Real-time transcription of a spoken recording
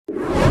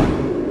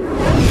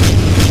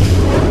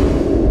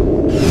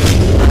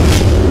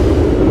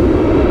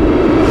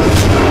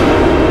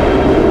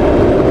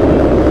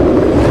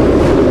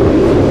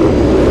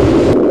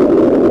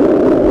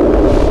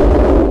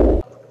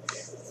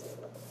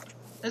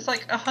There's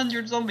like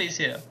 100 zombies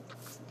here.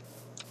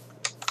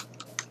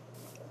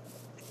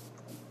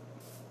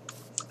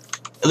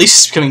 At least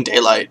it's becoming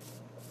daylight.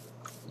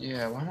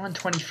 Yeah, why am I on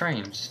 20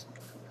 frames?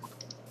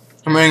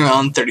 I'm running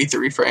around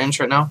 33 frames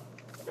right now.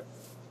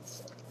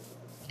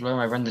 Lower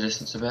my render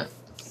distance a bit.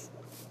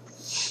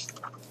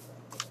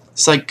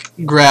 It's like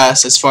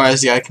grass as far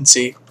as the eye can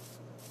see.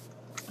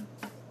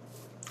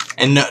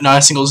 And not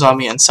a single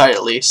zombie in sight,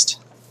 at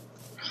least.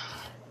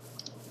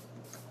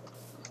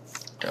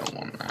 Don't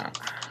want that.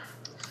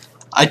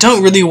 I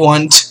don't really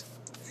want...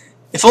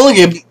 If only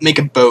I could make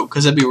a boat,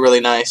 because that'd be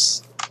really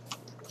nice.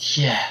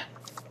 Yeah.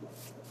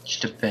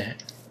 Just a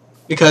bit.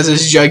 Because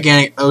this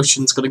gigantic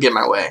ocean's going to get in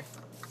my way.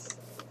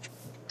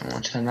 I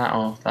want to turn that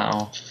off,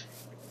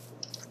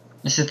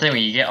 This is the thing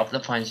when you get off the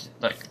planes,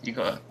 like, you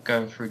gotta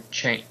go through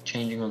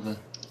changing all the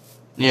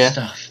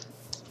stuff.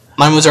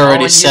 Mine was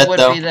already set,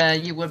 though.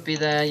 You would be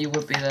there.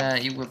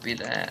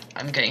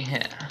 I'm getting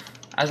hit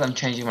as I'm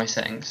changing my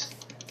settings.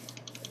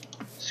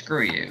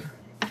 Screw you.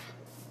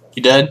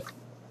 You dead?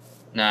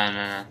 No.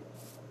 I'm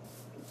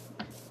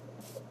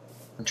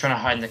trying to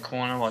hide in the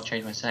corner while I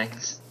change my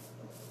settings.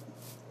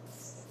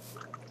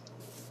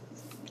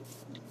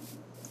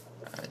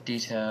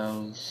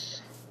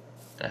 Details.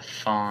 They're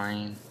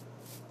fine.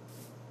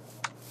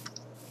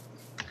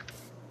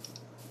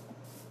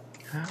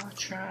 I'll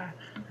try.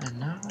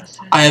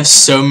 I have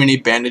so many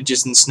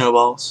bandages and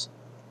snowballs.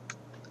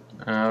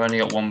 I've only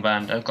got one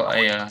band. I've got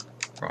a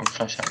wrong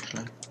flash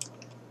actually.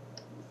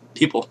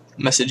 People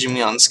messaging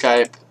me on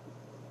Skype.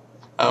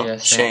 Oh, yeah,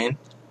 Shane.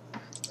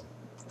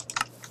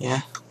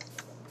 Yeah.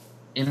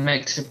 It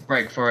makes a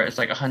break for it. It's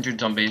like 100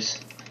 zombies.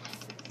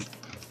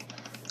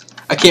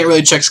 I can't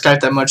really check Skype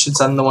that much since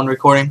I'm the one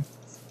recording.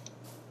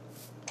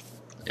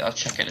 Yeah, I'll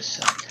check it in a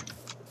sec.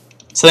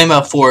 Something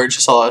about Forge,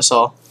 that's all I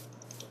saw.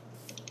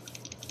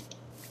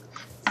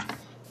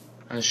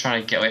 I'm just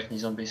trying to get away from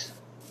these zombies.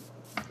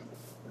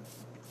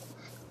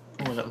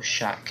 Oh, a little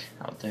shack.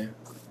 That'll do.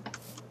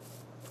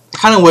 I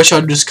kind of wish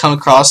I'd just come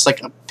across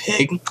like a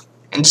pig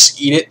and just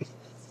eat it.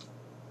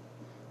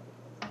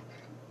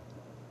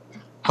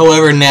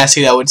 However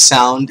nasty that would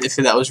sound if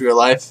that was real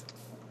life.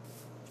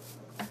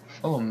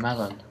 Oh, a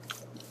melon.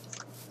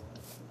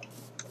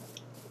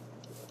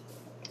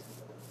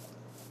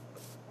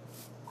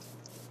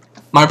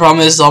 My problem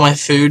is all my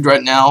food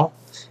right now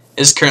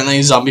is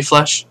currently zombie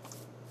flesh.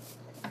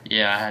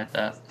 Yeah, I had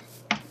that.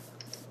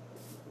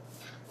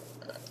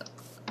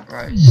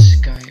 Right,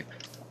 Skype.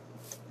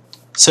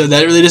 So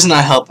that really does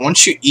not help.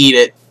 Once you eat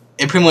it,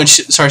 it pretty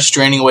much starts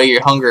draining away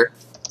your hunger.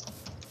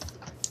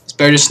 It's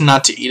better just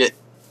not to eat it.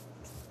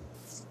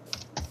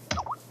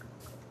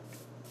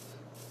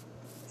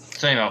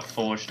 It's only about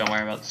Forge, don't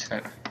worry about the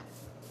Skype.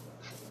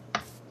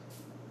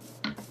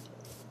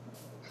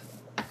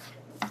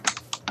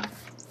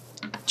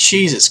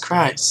 Jesus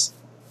Christ.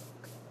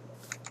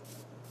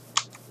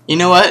 You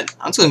know what?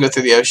 I'm just gonna go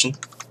through the ocean.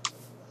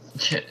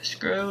 Yeah,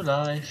 screw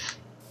life.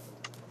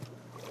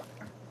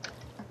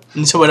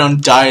 And so I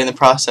don't die in the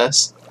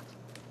process.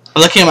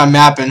 I'm looking at my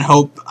map and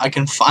hope I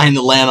can find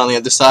the land on the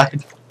other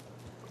side.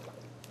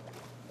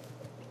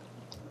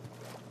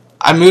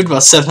 I moved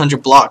about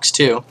 700 blocks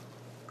too.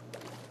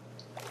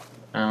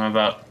 I'm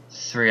about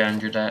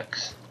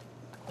 300x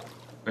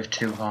with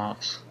 2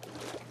 hearts.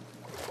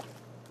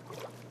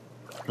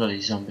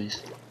 Bloody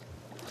zombies.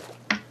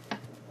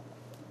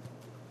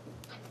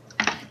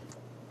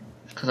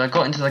 Because I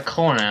got into the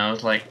corner and I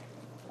was like,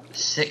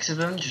 6 of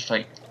them just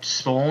like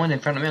spawned in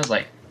front of me. I was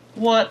like,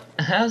 what?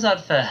 How's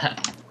that fair?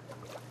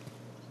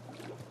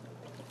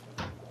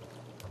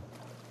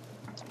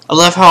 I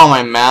love how on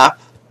my map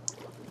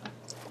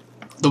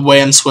the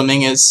way I'm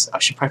swimming is. I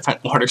should probably find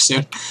water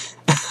soon.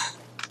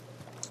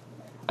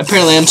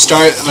 Apparently I'm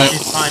starting. You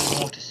should find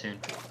water soon.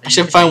 I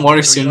should find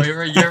water soon.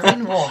 You're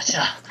in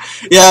water.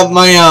 Yeah,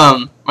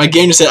 my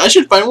game just said I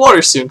should find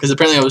water soon because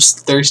apparently I was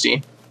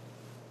thirsty.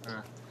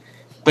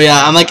 But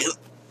yeah, I'm like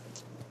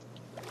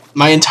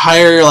my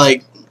entire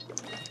like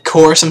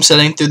course I'm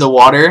setting through the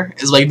water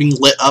is like being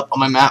lit up on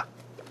my map.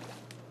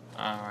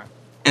 Alright.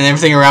 And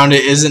everything around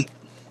it isn't.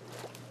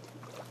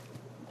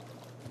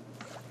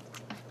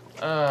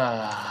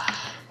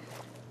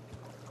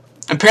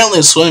 Apparently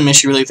the swimming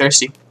makes you really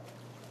thirsty.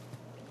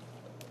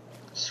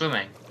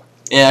 Swimming?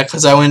 Yeah,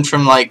 because I went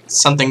from like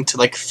something to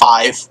like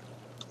 5.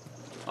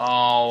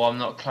 Oh, I'm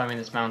not climbing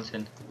this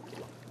mountain.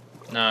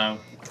 No.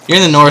 You're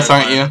in the north,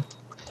 aren't you?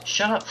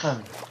 Shut up,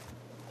 phone.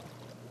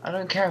 I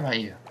don't care about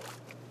you.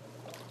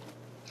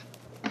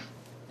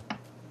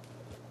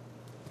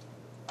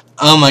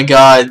 Oh my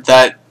god,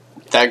 that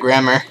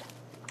grammar.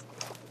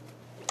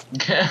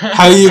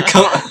 How do you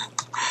come?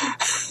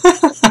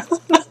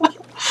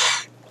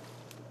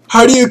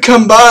 How do you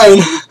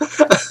combine?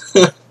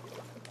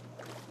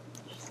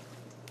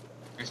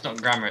 It's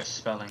not grammar, it's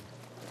spelling.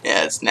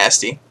 Yeah, it's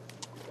nasty.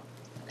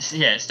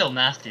 Yeah, it's still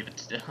nasty, but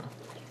still.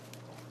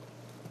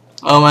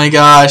 Oh my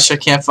gosh, I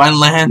can't find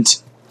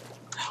land.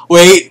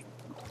 Wait,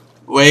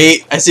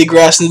 I see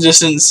grass in the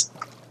distance.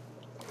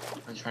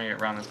 I'm trying to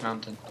get around this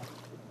mountain.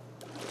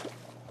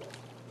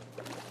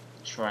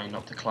 trying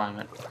not to climb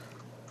it.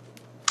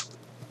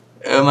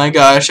 Oh my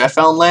gosh, I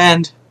found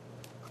land.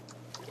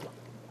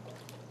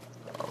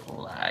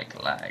 Oh, lag,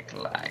 lag,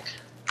 lag.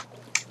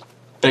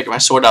 Better get my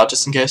sword out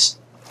just in case.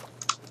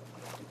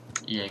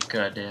 Yeah,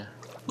 good idea.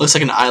 Looks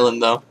like an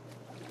island though.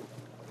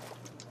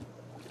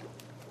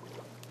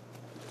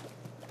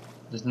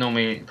 There's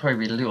normally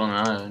probably loot on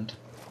an island.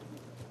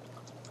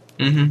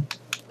 Mm-hmm.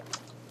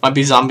 Might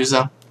be zombies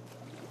though.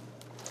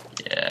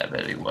 Yeah,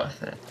 better be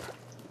worth it.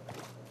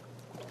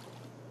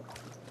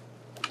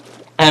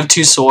 I have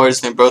 2 swords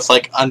and they're both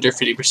like under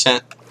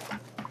 50%.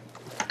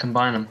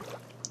 Combine them.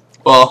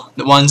 Well,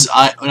 the one's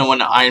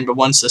one iron, but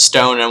one's a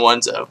stone and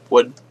one's a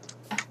wood.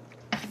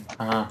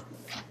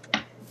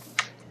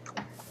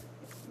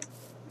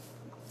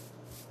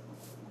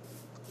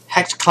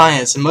 Hacked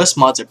clients and most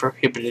mods are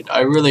prohibited. I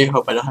really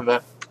hope I don't have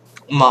a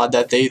mod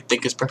that they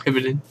think is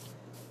prohibited.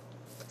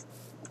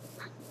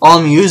 All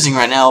I'm using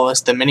right now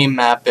is the mini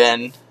map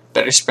and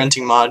better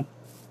sprinting mod.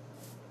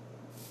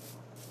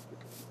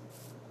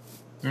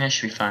 Yeah,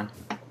 should be fine.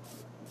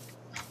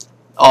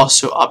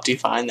 Also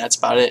Optifine, that's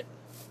about it.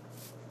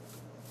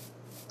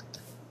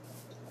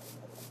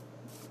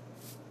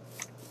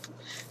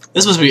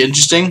 This must be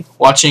interesting,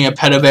 watching a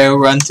pedo bear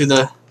run through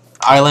the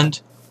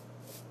island.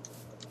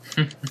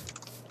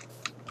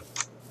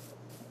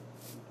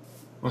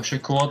 What's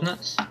your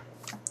coordinates?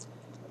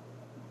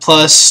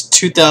 Plus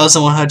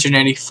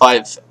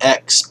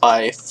 2,185x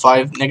by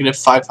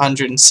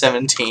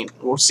 -517.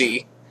 We'll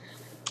see.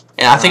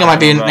 And I think it might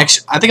be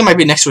next. I think it might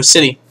be next to a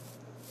city.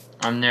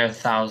 I'm near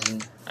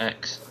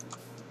 1,000x.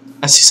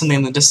 I see something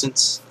in the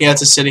distance. Yeah,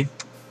 it's a city.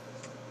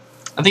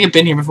 I think I've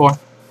been here before.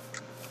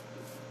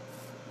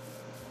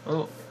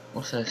 Oh,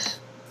 what's this?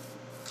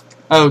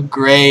 Oh,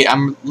 great!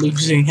 I'm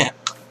losing him.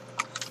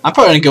 I'm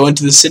probably gonna go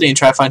into the city and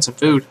try to find some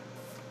food.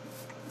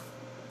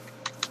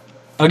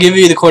 I'll give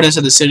you the coordinates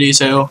of the city,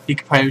 so you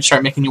can probably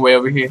start making your way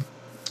over here.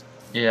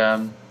 Yeah,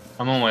 I'm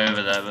on my way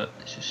over there, but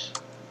it's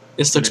just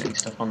This looks doing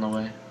stuff on the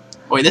way.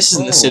 Wait, this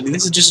isn't the city.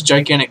 This is just a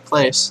gigantic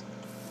place.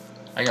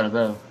 I got a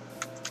bow.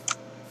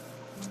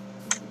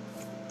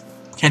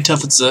 Can't tell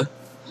if it's a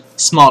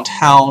small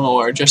town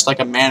or just like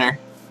a manor.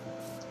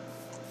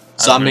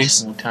 Zombies.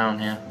 Small town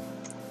here.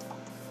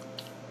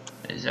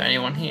 Is there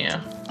anyone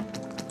here?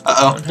 Uh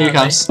oh, here he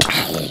comes.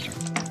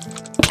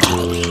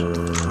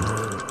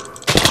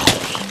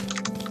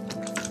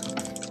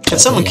 Can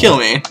someone kill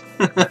me?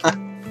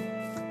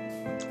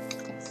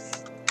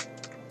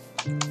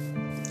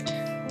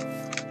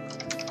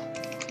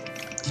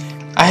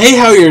 I hate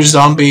how your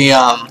zombie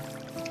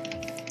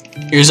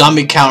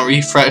count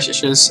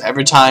refreshes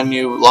every time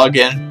you log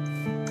in.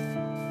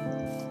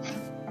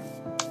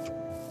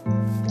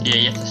 Yeah,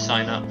 you have to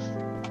sign up.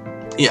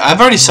 Yeah, I've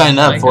already signed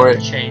up for it.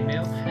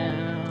 Chainmail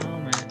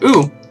helmet.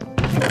 Ooh,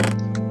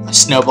 a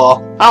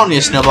snowball. I don't need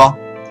a snowball.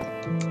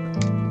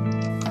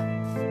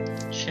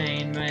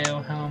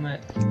 Chainmail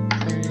helmet.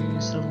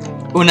 Praise the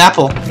Lord. Ooh, an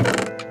apple.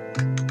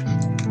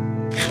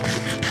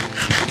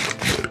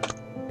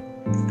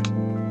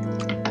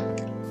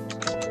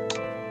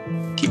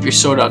 Keep your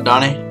sword out,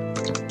 Donnie.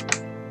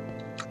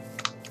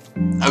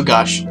 Oh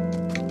gosh.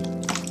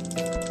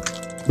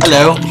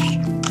 Hello,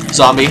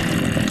 zombie.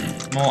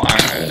 More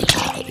arrows.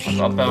 I've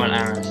got bow and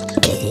arrows.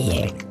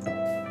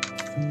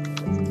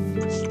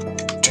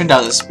 Turn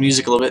down this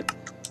music a little bit.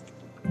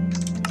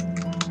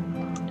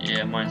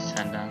 Yeah, mine's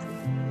 10 down.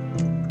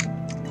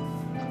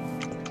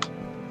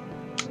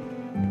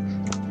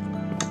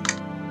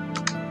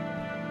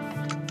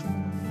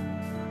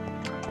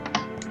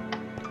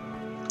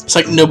 It's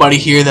like nobody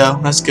here though.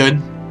 That's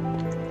good.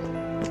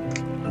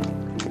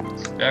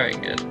 It's very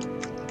good.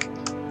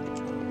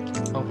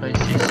 Hopefully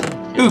see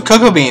some. Ooh,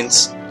 cocoa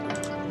beans.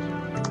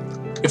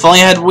 If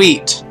only I had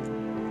wheat.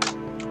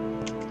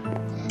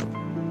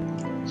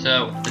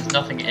 So, there's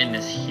nothing in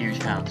this huge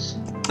house.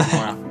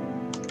 Wow.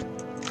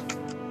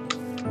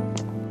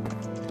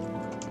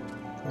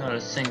 Not a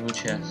single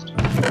chest.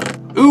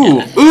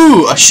 Ooh,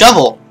 ooh, a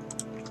shovel.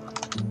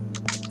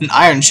 An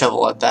iron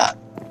shovel at that.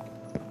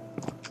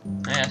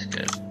 Yeah, that's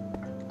good.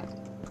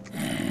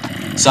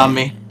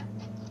 Zombie.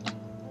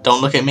 Don't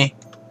look at me.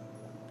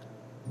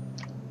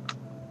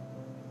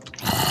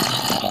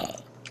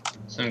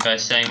 Some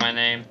guy's saying my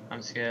name.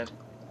 I'm scared.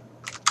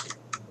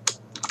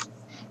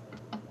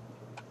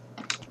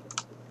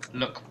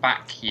 Look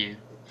back, you.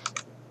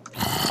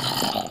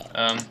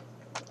 Oh,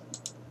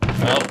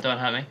 don't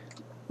hurt me.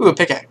 Ooh, a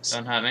pickaxe.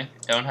 Don't hurt me.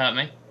 Don't hurt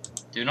me.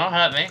 Do not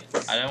hurt me.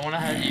 I don't want to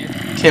hurt you.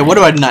 Okay, what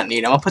do I not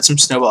need? I'm gonna put some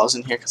snowballs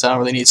in here because I don't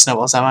really need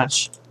snowballs that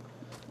much.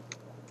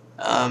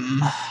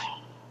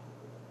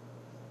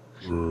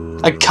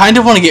 I kind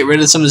of want to get rid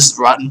of some of this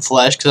rotten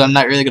flesh because I'm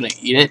not really gonna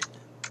eat it,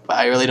 but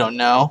I really don't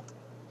know.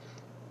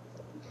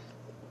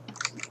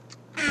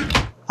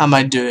 How am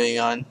I doing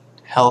on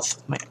health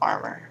with my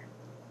armor?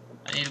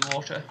 I need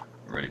water.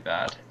 Really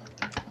bad.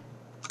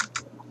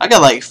 I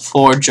got like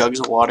 4 jugs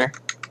of water.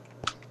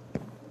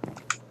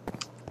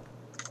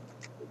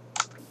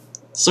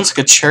 This looks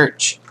like a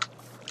church.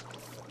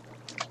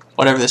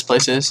 Whatever this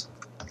place is.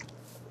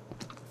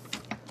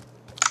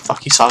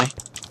 Fuck, he saw me.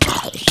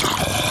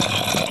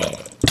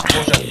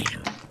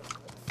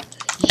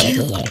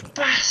 You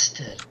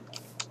bastard!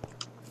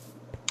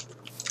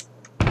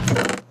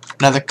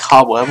 Another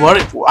cobweb.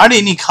 Why do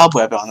you need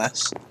cobweb on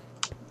this?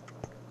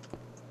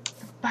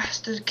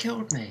 Bastard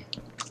killed me.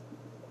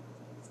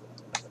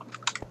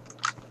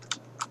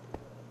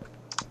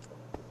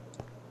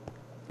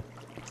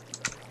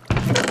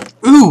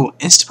 Ooh,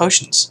 insta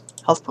potions.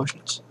 Health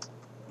potions.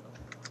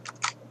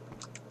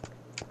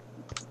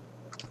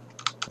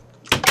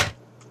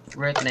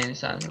 Red name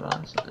sounds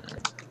last.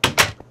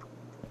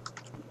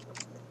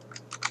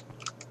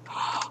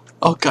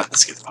 Oh god,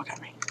 let's get the fuck out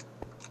of me.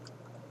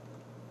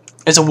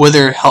 There's a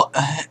wither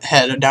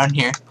head down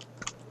here.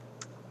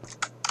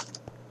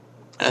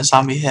 And a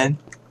zombie head.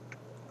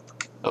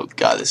 Oh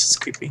god, this is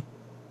creepy.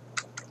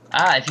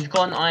 Ah, if you've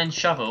got an iron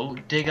shovel,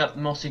 dig up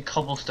mossy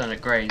cobblestone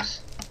at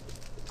graves.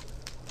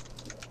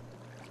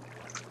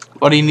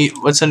 What do you need?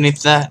 What's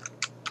underneath that?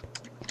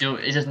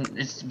 It doesn't.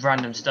 It's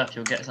random stuff.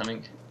 You'll get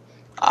something.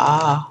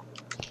 Ah.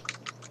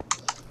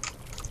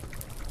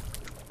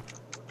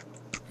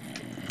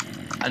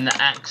 And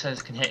the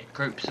axes can hit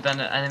groups of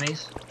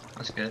enemies.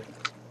 That's good.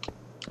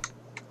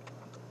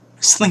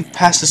 Slink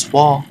past this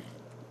wall.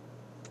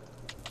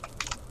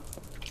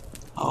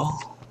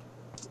 Oh.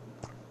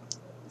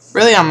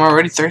 Really? I'm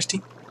already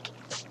thirsty?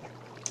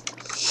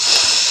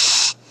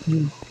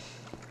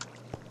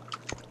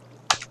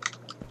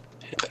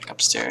 Head back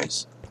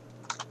upstairs.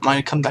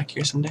 Might come back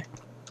here someday.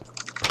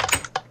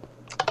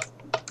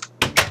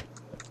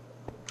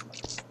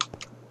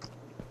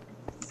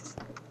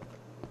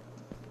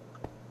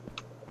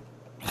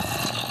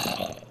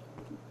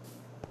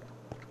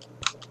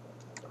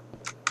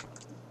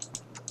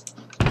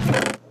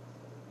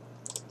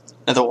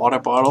 Another water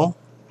bottle.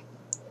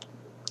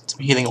 Some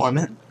healing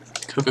ointment.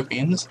 Cocoa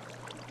beans.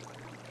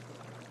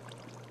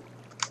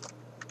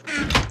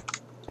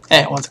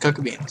 Hey, I want the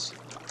cocoa beans.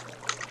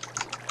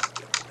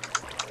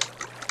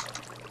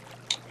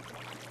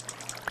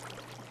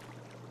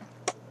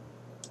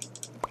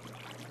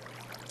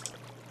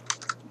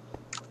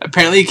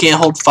 Apparently you can't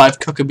hold 5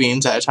 cocoa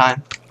beans at a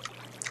time.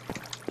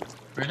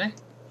 Really?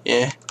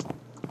 Yeah.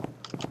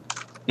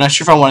 Not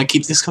sure if I want to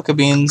keep these cocoa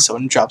beans so I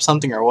can drop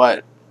something or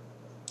what.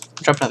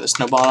 Drop another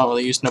snowball. I don't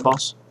really use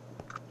snowballs.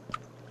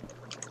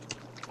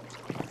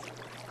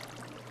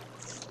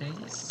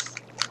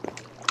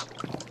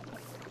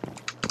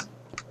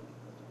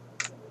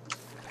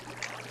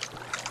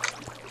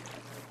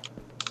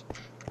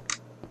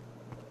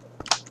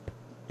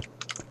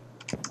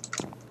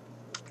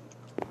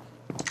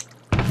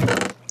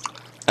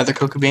 Another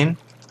cocoa bean.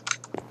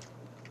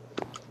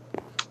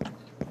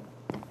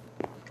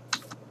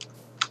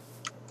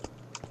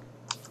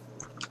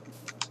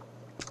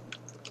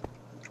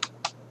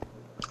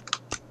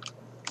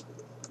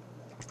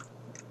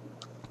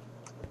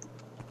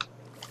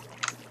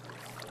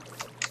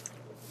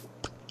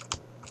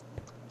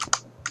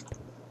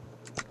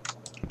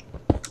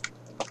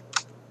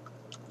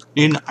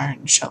 Need an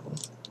iron shovel.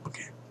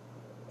 Okay.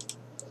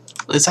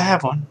 At least I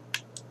have one.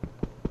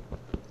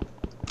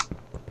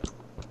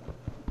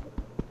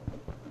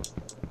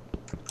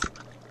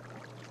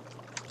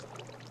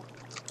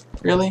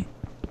 Really?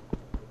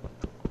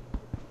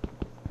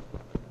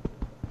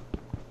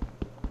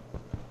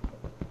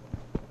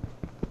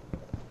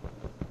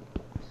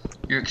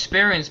 Your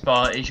experience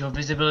bar is your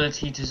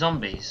visibility to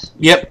zombies.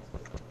 Yep.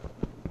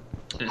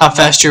 So how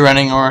fast you're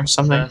running or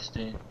something.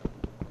 Thirsty.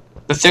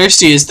 The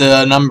thirsty is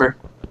the number.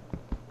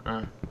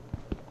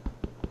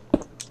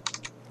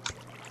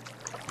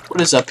 What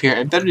is up here?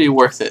 It better be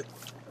worth it.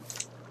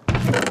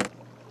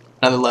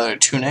 Another leather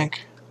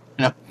tunic.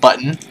 And a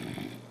button.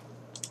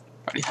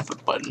 Already have a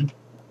button.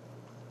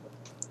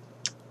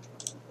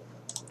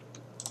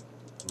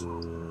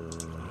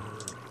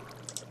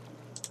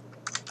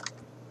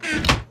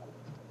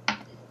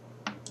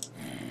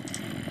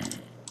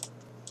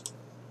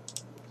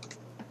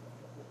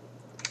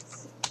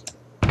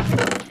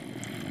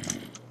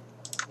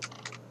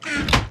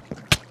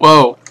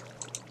 Whoa.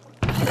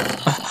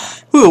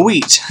 Ooh,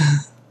 wheat.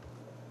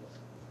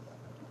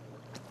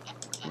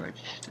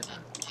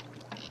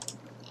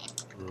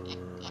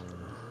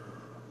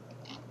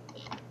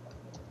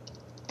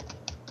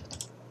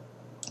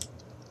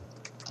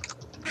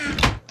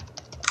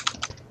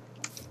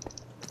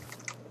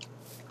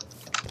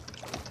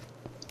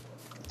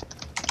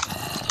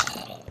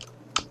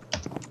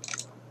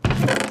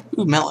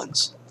 Ooh,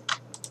 melons.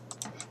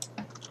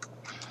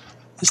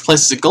 This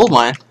place is a gold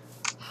mine.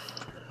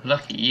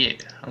 Lucky you.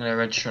 I'm gonna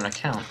register an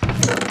account.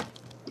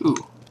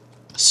 Ooh,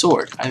 a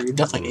sword. I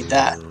definitely need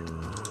that.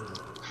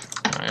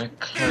 I'm gonna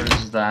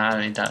close that.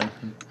 I need that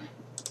open.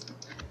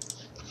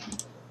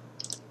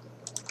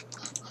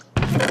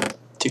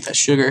 Take that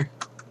sugar.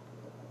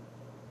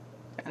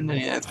 And then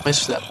yeah,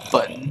 place for that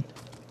button.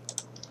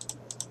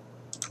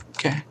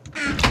 Okay.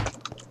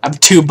 I have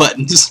 2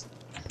 buttons.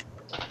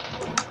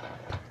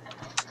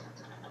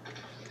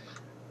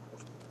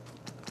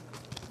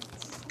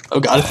 Oh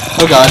god.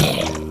 Oh god.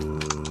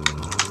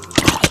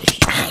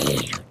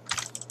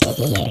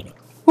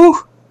 Woo!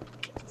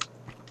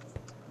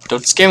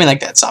 Don't scare me like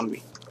that,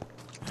 zombie.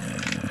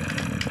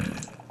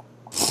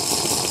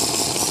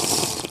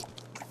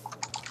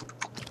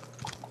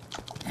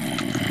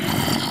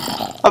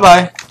 Bye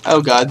bye.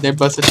 Oh god, they're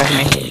both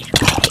attacking me.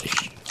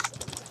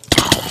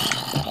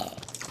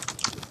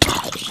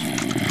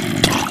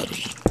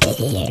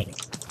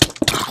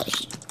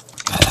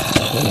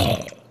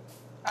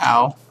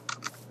 Ow.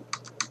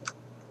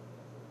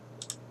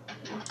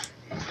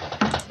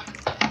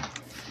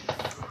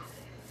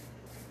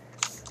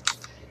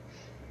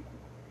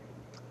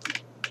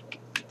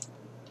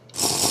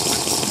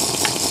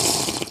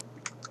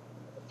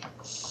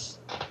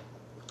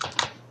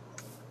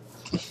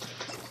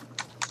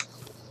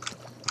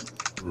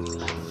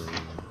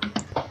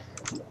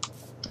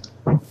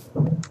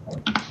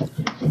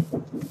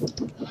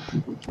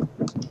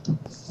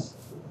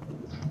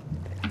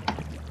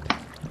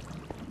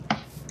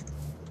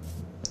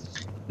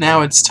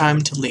 Now it's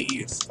time to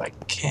leave, if I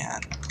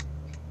can.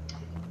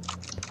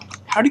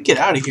 How to get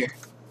out of here?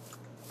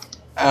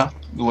 Oh.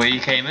 The way you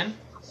came in?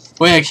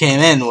 The way I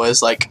came in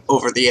was, like,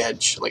 over the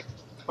edge. Like,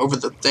 over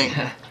the thing.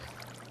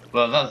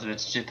 Well, that was a bit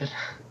stupid.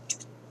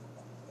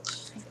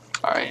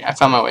 Alright, I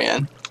found my way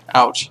in.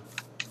 Ouch.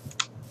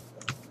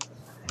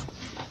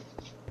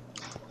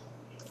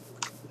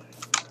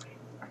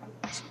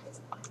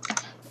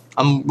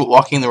 I'm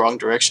walking in the wrong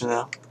direction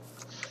now.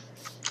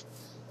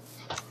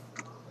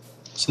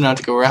 So now I have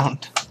to go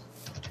around.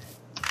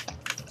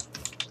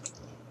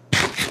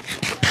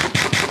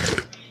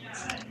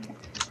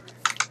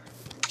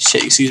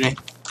 Shit, excuse me.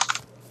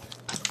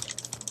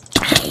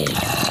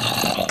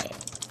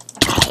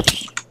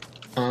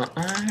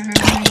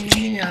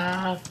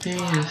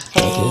 Is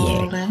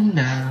falling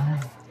down.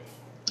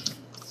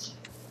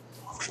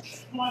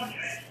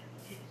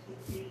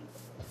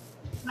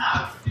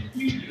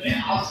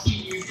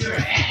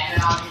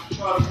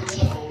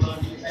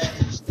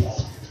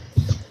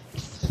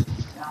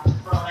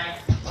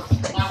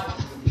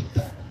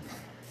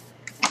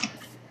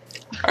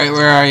 Alright,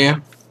 where are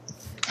you?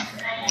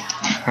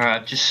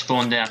 Alright, I've just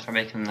spawned in after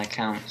making an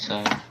account,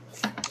 so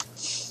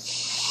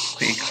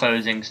quickly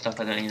closing stuff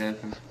I don't need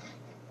open.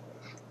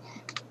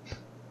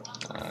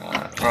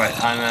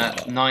 Right, I'm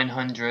at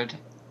 900,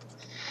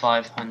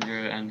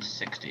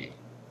 560.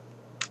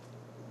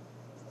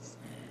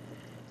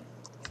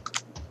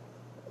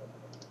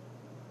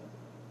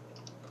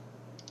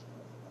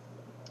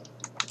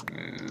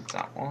 Move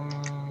that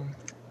one.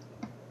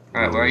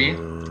 Alright, where are you?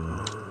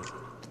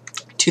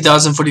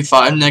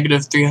 2045,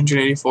 negative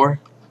 384.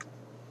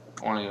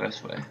 I want to go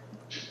this way.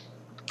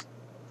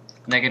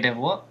 Negative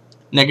what?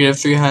 Negative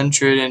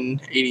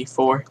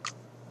 384.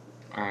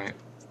 Alright.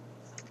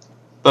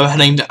 But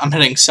I'm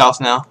heading south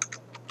now.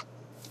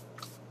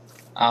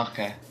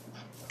 Okay.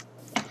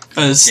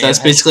 Because Yeah, that's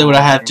basically what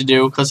I have to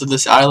do because of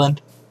this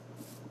island.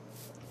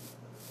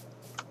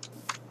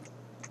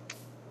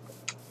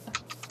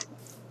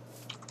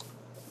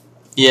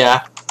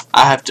 Yeah,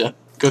 I have to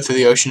go through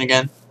the ocean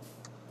again.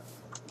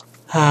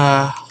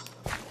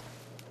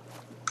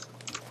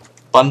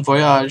 Bon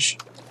voyage.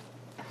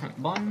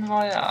 Bon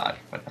voyage.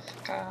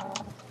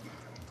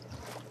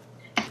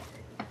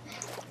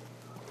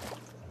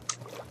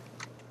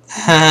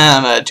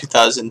 I'm at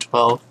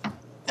 2012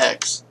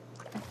 X.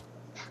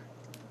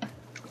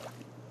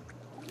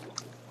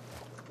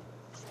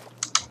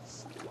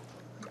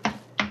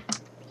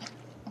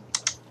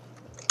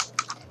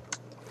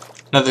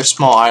 Another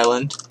small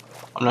island.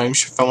 I'm not even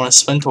sure if I want to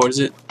swim towards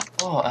it.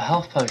 Oh, a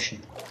health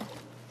potion.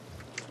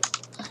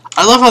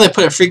 I love how they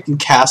put a freaking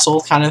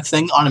castle kind of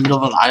thing on the middle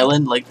of an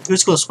island. Like,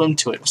 who's going to swim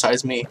to it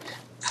besides me?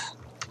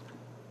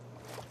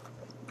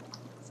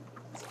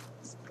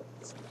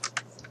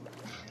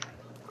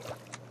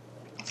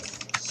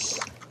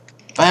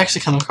 If I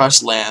actually come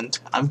across land,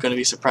 I'm going to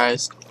be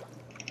surprised.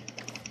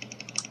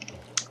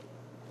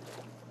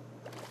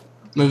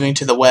 Moving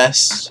to the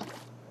west.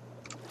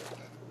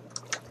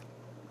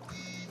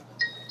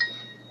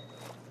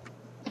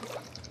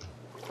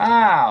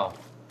 Ow!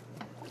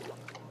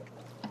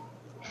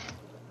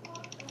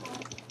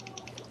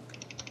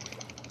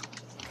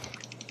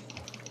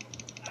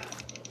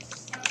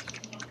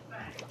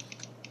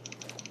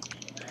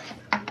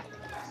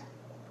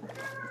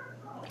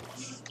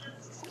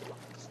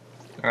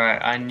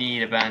 Alright, I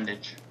need a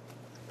bandage.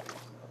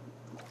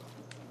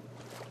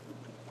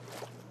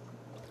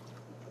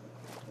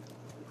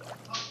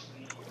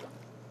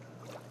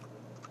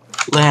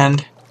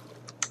 Land.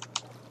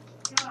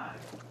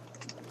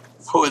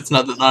 Oh, it's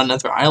not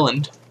another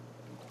island.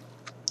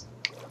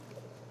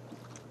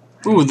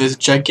 Ooh, there's a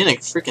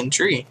gigantic freaking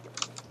tree.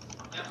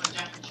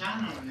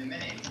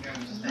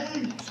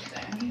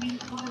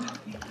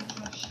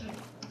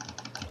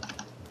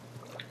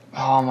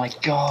 Oh my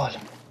god.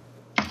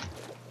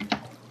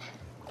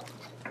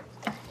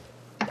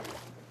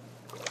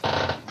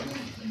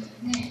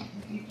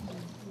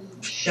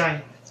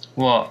 Shane.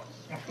 What?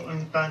 I've got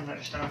them done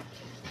next time.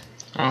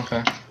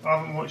 Okay. I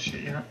haven't watched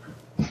it yet.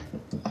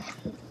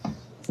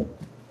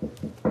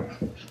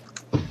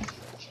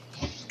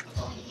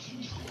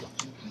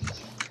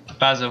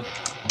 Basil.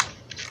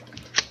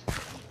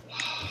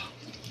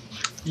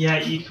 Yeah,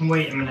 you can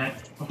wait a minute.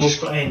 I've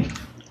just got in.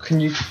 Can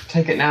you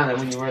take it now then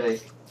when you're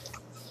ready?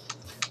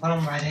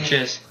 I'm ready.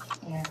 Cheers.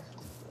 Yeah.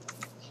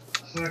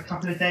 for a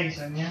couple of days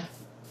then, yeah?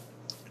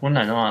 Well,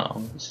 no, not that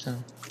long, but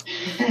still.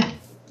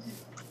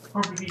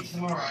 Probably be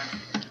tomorrow.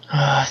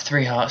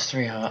 3 hearts,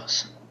 3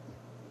 hearts.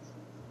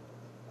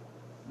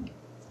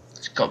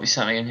 There's got to be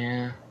something in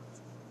here.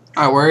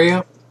 Alright, where are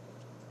you?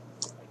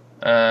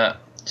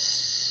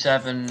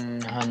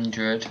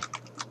 700,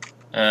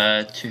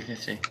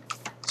 250.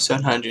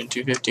 700,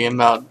 250. I'm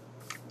about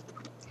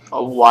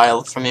a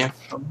while from you,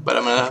 but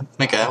I'm gonna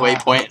make a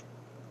waypoint.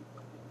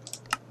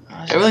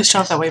 Did I really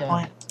start that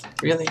waypoint?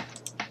 Really?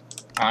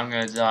 I'm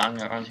gonna die. I'm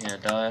gonna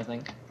die. I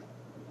think.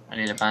 I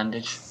need a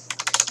bandage.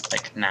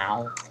 Like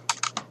now.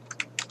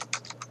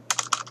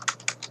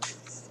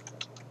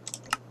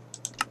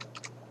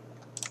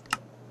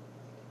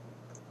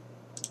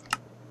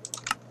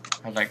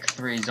 I had like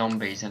 3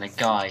 zombies and a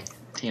guy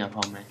team up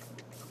on me.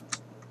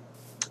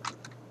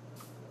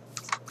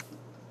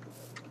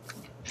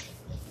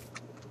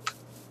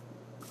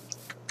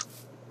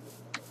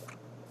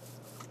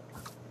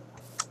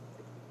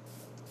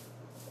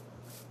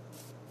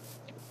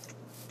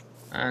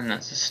 And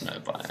that's a snow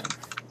biome.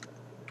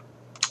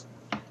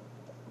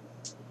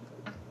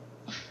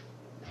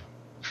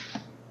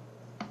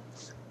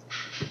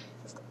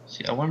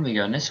 See, I want to be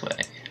going this way.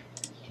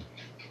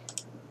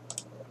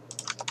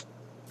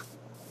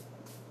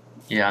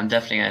 Yeah, I'm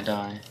definitely gonna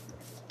die.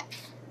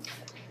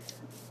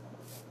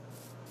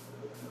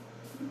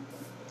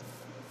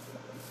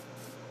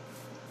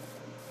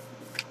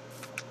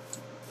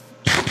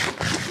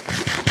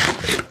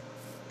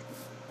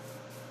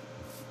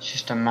 It's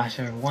just a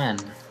matter of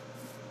when.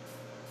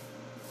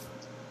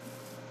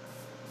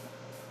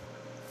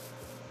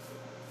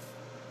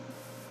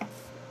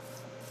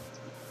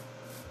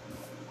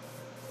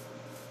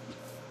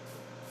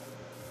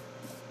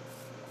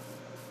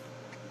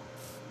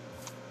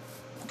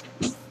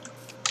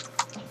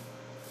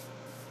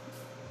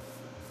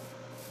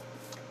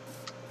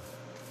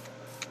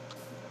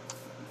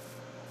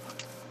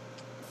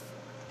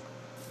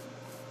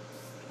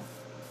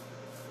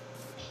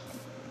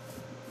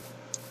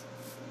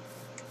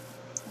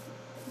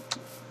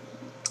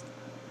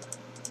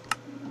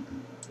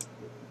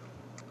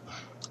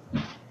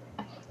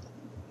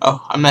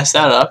 Oh, I messed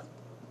that up.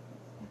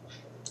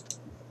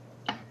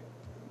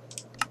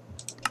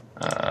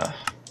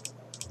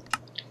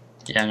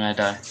 Yeah, I'm gonna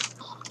die.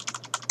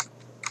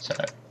 So,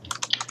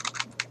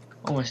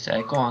 almost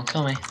there. Go on,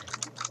 kill me.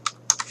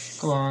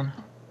 Go on.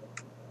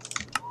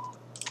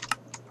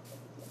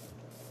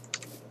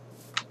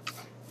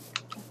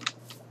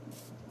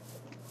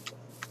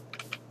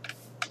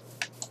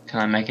 Can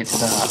I make it to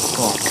the hut?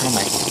 Go on, kill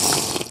me.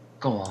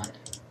 Go on.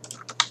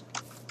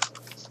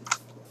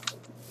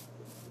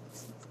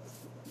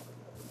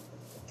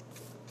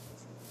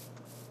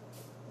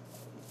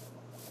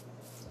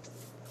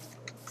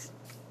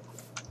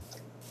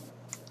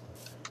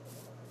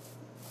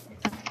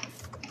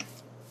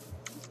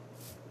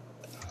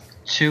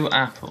 Two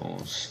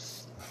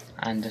apples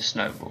and a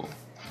snowball.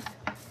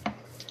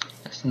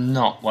 That's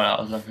not what I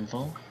was looking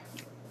for.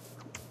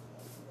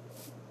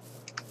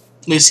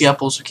 At least the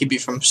apples will keep you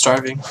from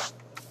starving.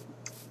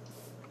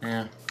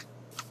 Yeah.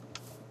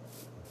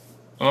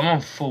 Well, I'm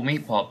on full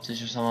meat pops. It's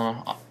just I'm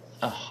on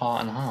a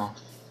heart and a half.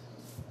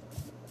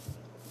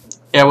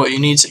 Yeah, what you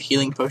need is a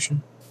healing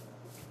potion.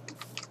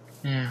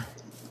 Yeah.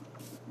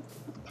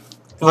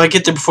 If I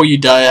get there before you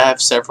die, I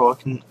have several.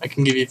 I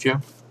can give you a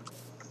few.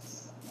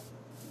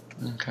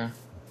 Okay.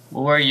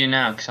 Well, where are you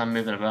now? Because I'm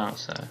moving about,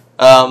 so.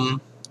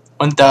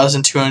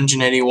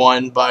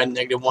 1,281 by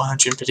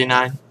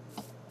 -159.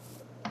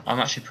 I'm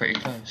actually pretty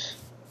close.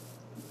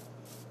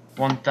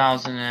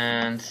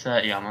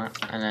 1,030 I'm at,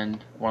 and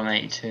then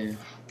 182.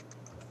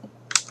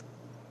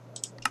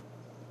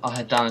 I'll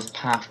head down this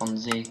path on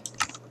Z.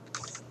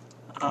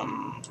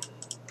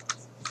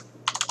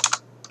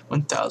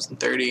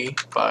 1,030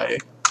 by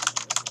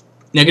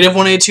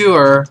 -182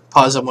 or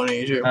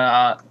 +182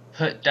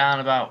 Put down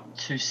about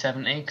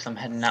 270 because I'm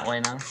heading that way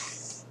now.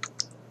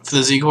 for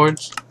the Z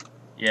chords.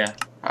 Yeah.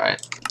 All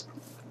right,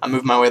 I'm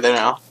moving my way there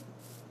now.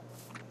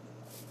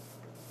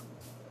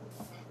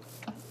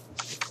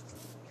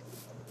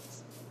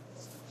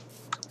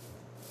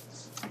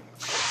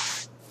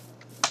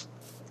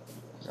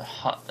 There's a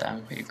hut there.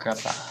 I'm going to grab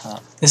that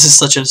hut. This is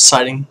such an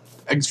exciting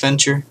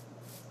adventure.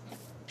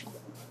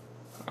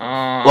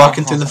 Oh,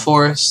 Walking through the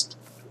forest.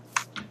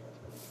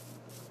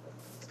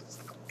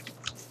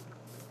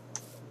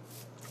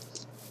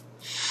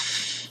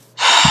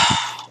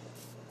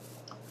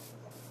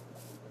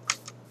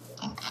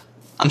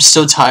 I'm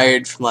still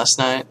tired from last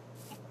night.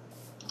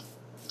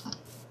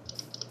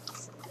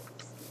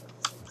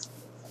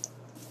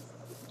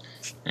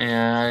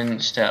 Yeah, I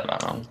didn't stay up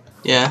that long.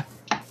 Yeah.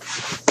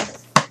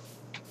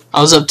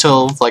 I was up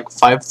till like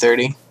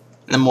 5:30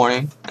 in the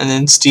morning, and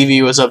then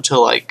Stevie was up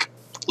till like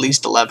at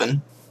least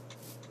 11.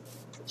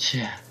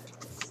 Yeah.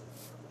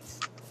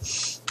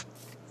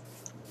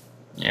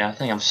 Yeah, I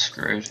think I'm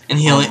screwed. And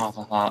I'm half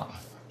a heart.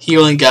 he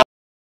only got